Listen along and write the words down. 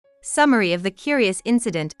Summary of the Curious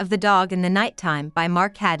Incident of the Dog in the Nighttime by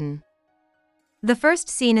Mark Haddon. The first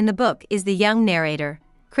scene in the book is the young narrator,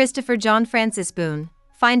 Christopher John Francis Boone,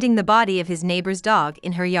 finding the body of his neighbor's dog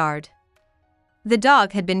in her yard. The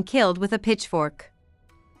dog had been killed with a pitchfork.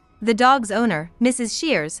 The dog's owner, Mrs.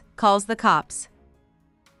 Shears, calls the cops.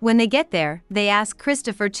 When they get there, they ask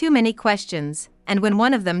Christopher too many questions, and when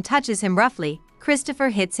one of them touches him roughly, Christopher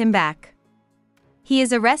hits him back. He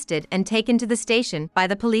is arrested and taken to the station by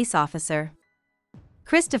the police officer.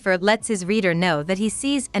 Christopher lets his reader know that he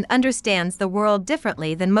sees and understands the world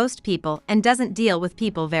differently than most people and doesn't deal with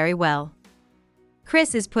people very well.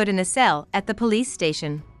 Chris is put in a cell at the police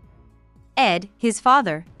station. Ed, his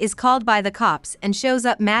father, is called by the cops and shows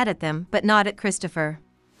up mad at them but not at Christopher.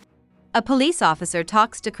 A police officer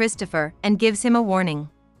talks to Christopher and gives him a warning.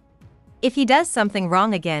 If he does something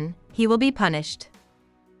wrong again, he will be punished.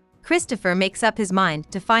 Christopher makes up his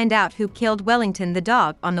mind to find out who killed Wellington the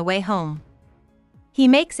dog on the way home. He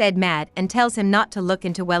makes Ed mad and tells him not to look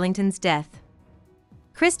into Wellington's death.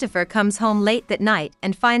 Christopher comes home late that night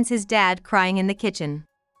and finds his dad crying in the kitchen.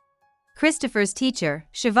 Christopher's teacher,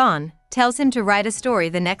 Siobhan, tells him to write a story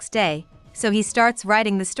the next day, so he starts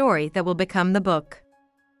writing the story that will become the book.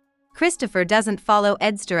 Christopher doesn't follow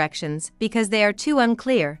Ed's directions because they are too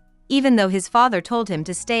unclear, even though his father told him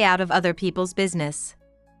to stay out of other people's business.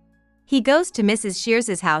 He goes to Mrs.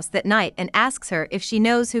 Shears's house that night and asks her if she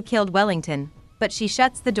knows who killed Wellington, but she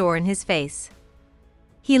shuts the door in his face.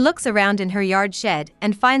 He looks around in her yard shed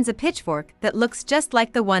and finds a pitchfork that looks just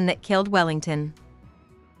like the one that killed Wellington.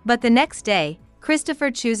 But the next day,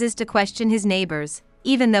 Christopher chooses to question his neighbors,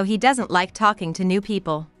 even though he doesn't like talking to new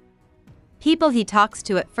people. People he talks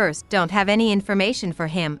to at first don't have any information for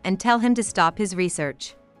him and tell him to stop his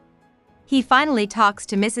research. He finally talks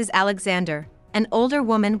to Mrs. Alexander, an older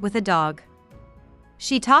woman with a dog.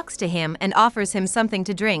 She talks to him and offers him something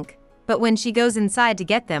to drink, but when she goes inside to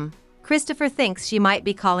get them, Christopher thinks she might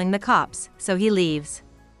be calling the cops, so he leaves.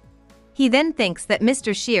 He then thinks that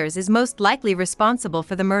Mr. Shears is most likely responsible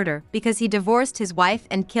for the murder because he divorced his wife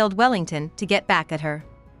and killed Wellington to get back at her.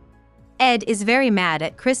 Ed is very mad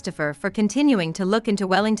at Christopher for continuing to look into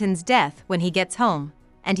Wellington's death when he gets home,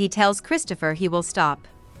 and he tells Christopher he will stop.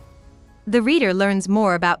 The reader learns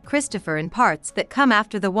more about Christopher in parts that come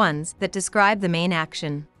after the ones that describe the main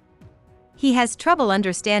action. He has trouble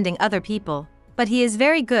understanding other people, but he is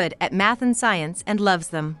very good at math and science and loves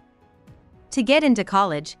them. To get into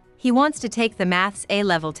college, he wants to take the maths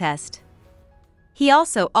A-level test. He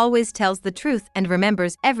also always tells the truth and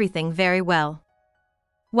remembers everything very well.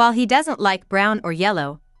 While he doesn't like brown or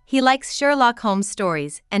yellow, he likes Sherlock Holmes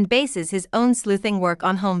stories and bases his own sleuthing work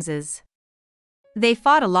on Holmes's. They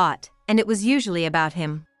fought a lot, and it was usually about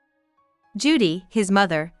him. Judy, his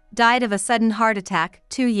mother, died of a sudden heart attack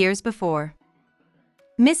 2 years before.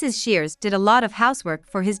 Mrs. Shears did a lot of housework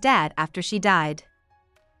for his dad after she died.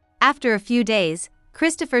 After a few days,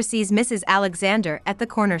 Christopher sees Mrs. Alexander at the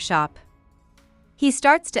corner shop. He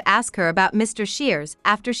starts to ask her about Mr. Shears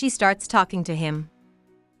after she starts talking to him.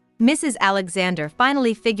 Mrs. Alexander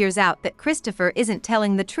finally figures out that Christopher isn't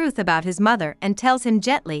telling the truth about his mother and tells him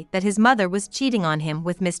gently that his mother was cheating on him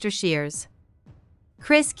with Mr. Shears.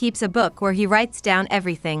 Chris keeps a book where he writes down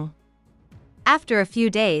everything. After a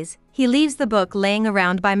few days, he leaves the book laying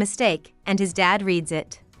around by mistake, and his dad reads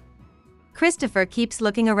it. Christopher keeps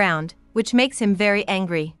looking around, which makes him very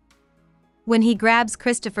angry. When he grabs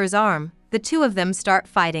Christopher's arm, the two of them start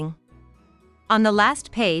fighting. On the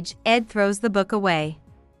last page, Ed throws the book away.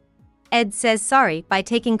 Ed says sorry by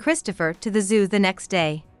taking Christopher to the zoo the next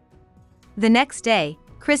day. The next day,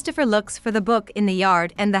 Christopher looks for the book in the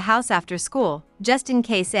yard and the house after school, just in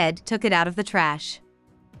case Ed took it out of the trash.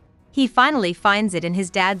 He finally finds it in his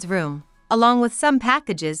dad's room, along with some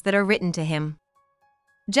packages that are written to him.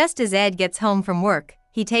 Just as Ed gets home from work,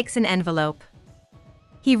 he takes an envelope.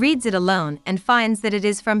 He reads it alone and finds that it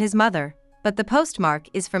is from his mother, but the postmark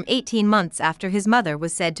is from 18 months after his mother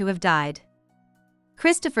was said to have died.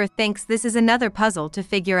 Christopher thinks this is another puzzle to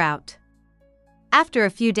figure out. After a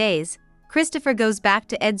few days, Christopher goes back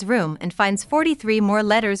to Ed's room and finds 43 more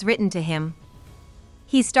letters written to him.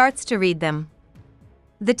 He starts to read them.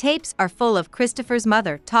 The tapes are full of Christopher's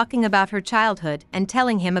mother talking about her childhood and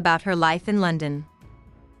telling him about her life in London.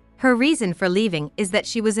 Her reason for leaving is that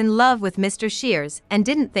she was in love with Mr. Shears and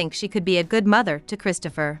didn't think she could be a good mother to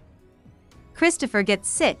Christopher. Christopher gets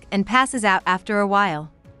sick and passes out after a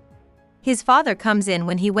while. His father comes in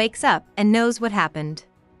when he wakes up and knows what happened.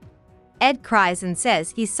 Ed cries and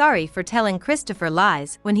says he's sorry for telling Christopher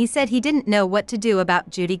lies when he said he didn't know what to do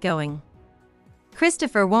about Judy going.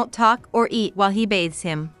 Christopher won't talk or eat while he bathes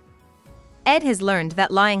him. Ed has learned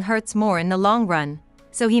that lying hurts more in the long run,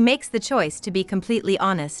 so he makes the choice to be completely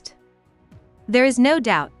honest. There is no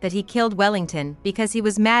doubt that he killed Wellington because he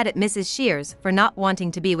was mad at Mrs. Shears for not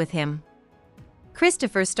wanting to be with him.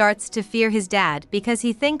 Christopher starts to fear his dad because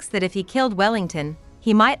he thinks that if he killed Wellington,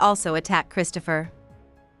 he might also attack Christopher.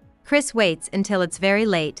 Chris waits until it's very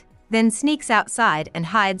late, then sneaks outside and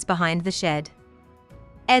hides behind the shed.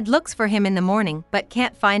 Ed looks for him in the morning but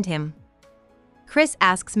can't find him. Chris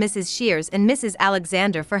asks Mrs. Shears and Mrs.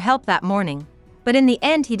 Alexander for help that morning, but in the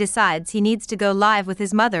end he decides he needs to go live with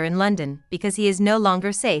his mother in London because he is no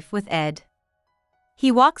longer safe with Ed.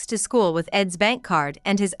 He walks to school with Ed's bank card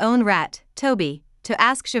and his own rat, Toby, to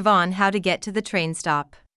ask Siobhan how to get to the train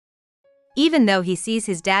stop. Even though he sees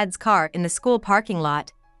his dad's car in the school parking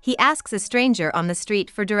lot, he asks a stranger on the street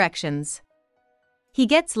for directions. He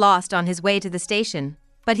gets lost on his way to the station,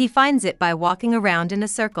 but he finds it by walking around in a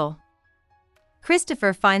circle.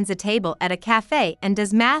 Christopher finds a table at a cafe and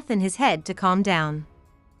does math in his head to calm down.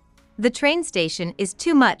 The train station is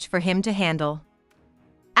too much for him to handle.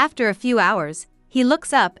 After a few hours, he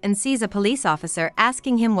looks up and sees a police officer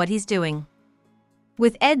asking him what he's doing.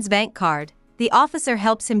 With Ed's bank card, the officer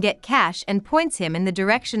helps him get cash and points him in the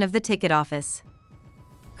direction of the ticket office.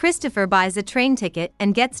 Christopher buys a train ticket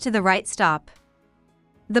and gets to the right stop.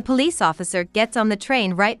 The police officer gets on the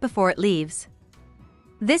train right before it leaves.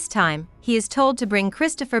 This time, he is told to bring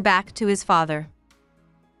Christopher back to his father.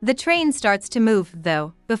 The train starts to move,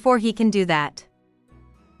 though, before he can do that.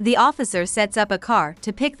 The officer sets up a car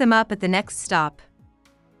to pick them up at the next stop.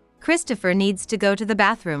 Christopher needs to go to the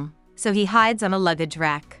bathroom, so he hides on a luggage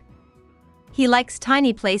rack. He likes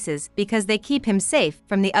tiny places because they keep him safe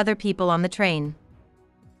from the other people on the train.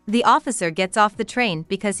 The officer gets off the train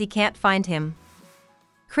because he can't find him.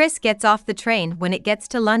 Chris gets off the train when it gets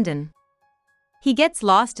to London. He gets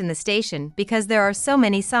lost in the station because there are so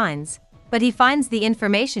many signs, but he finds the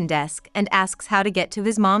information desk and asks how to get to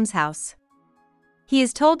his mom's house. He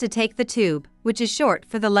is told to take the tube, which is short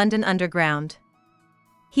for the London Underground.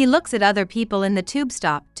 He looks at other people in the tube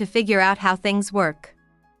stop to figure out how things work.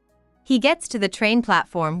 He gets to the train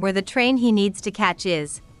platform where the train he needs to catch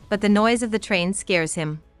is, but the noise of the train scares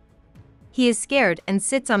him. He is scared and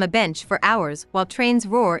sits on a bench for hours while trains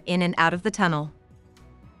roar in and out of the tunnel.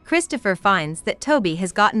 Christopher finds that Toby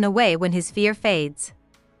has gotten away when his fear fades.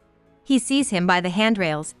 He sees him by the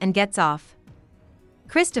handrails and gets off.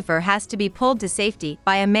 Christopher has to be pulled to safety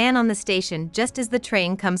by a man on the station just as the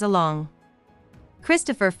train comes along.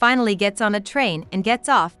 Christopher finally gets on a train and gets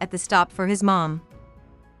off at the stop for his mom.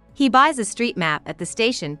 He buys a street map at the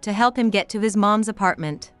station to help him get to his mom's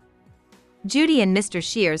apartment. Judy and Mr.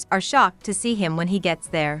 Shears are shocked to see him when he gets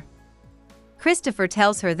there. Christopher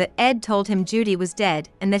tells her that Ed told him Judy was dead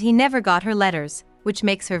and that he never got her letters, which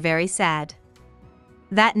makes her very sad.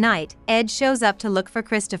 That night, Ed shows up to look for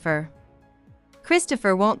Christopher.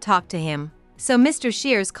 Christopher won't talk to him, so Mr.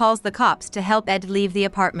 Shears calls the cops to help Ed leave the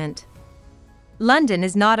apartment. London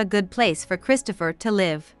is not a good place for Christopher to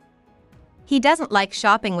live. He doesn't like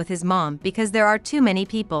shopping with his mom because there are too many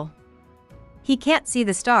people. He can't see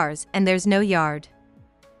the stars and there's no yard.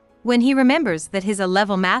 When he remembers that his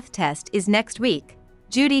A-level math test is next week,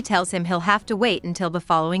 Judy tells him he'll have to wait until the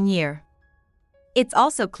following year. It's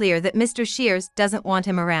also clear that Mr. Shears doesn't want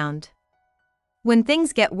him around. When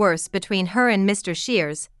things get worse between her and Mr.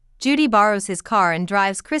 Shears, Judy borrows his car and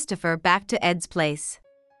drives Christopher back to Ed's place.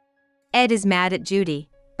 Ed is mad at Judy,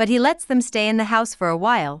 but he lets them stay in the house for a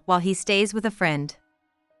while he stays with a friend.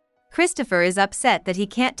 Christopher is upset that he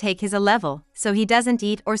can't take his A-level, so he doesn't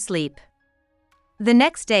eat or sleep. The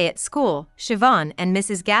next day at school, Siobhan and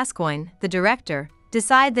Mrs. Gascoigne, the director,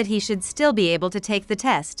 decide that he should still be able to take the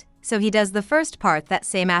test, so he does the first part that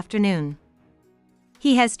same afternoon.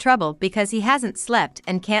 He has trouble because he hasn't slept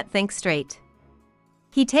and can't think straight.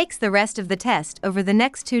 He takes the rest of the test over the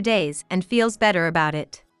next 2 days and feels better about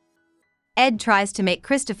it. Ed tries to make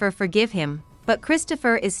Christopher forgive him, but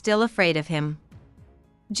Christopher is still afraid of him.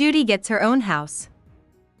 Judy gets her own house.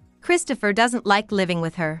 Christopher doesn't like living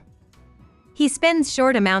with her. He spends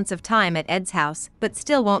short amounts of time at Ed's house but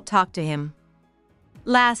still won't talk to him.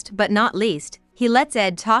 Last but not least, he lets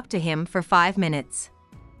Ed talk to him for 5 minutes.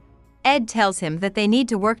 Ed tells him that they need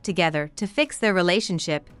to work together to fix their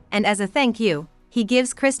relationship, and as a thank you, he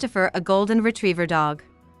gives Christopher a golden retriever dog.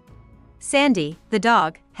 Sandy, the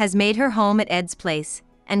dog, has made her home at Ed's place,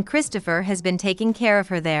 and Christopher has been taking care of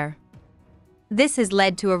her there. This has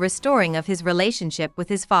led to a restoring of his relationship with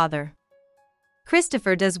his father.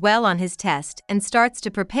 Christopher does well on his test and starts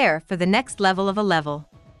to prepare for the next level of A-level.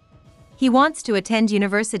 He wants to attend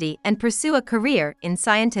university and pursue a career in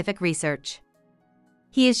scientific research.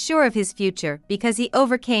 He is sure of his future because he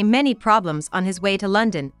overcame many problems on his way to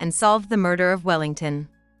London and solved the murder of Wellington.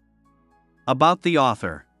 About the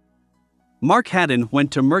author. Mark Haddon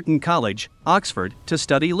went to Merton College, Oxford, to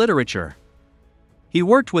study literature. He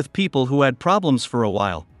worked with people who had problems for a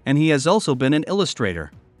while, and he has also been an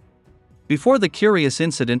illustrator. Before The Curious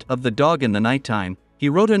Incident of the Dog in the Nighttime, he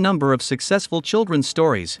wrote a number of successful children's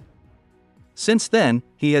stories. Since then,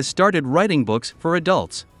 he has started writing books for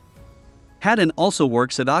adults. Haddon also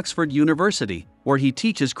works at Oxford University, where he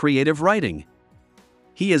teaches creative writing.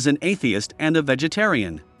 He is an atheist and a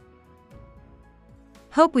vegetarian.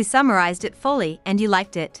 Hope we summarized it fully and you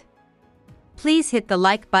liked it. Please hit the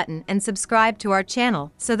like button and subscribe to our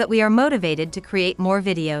channel so that we are motivated to create more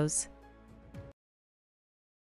videos.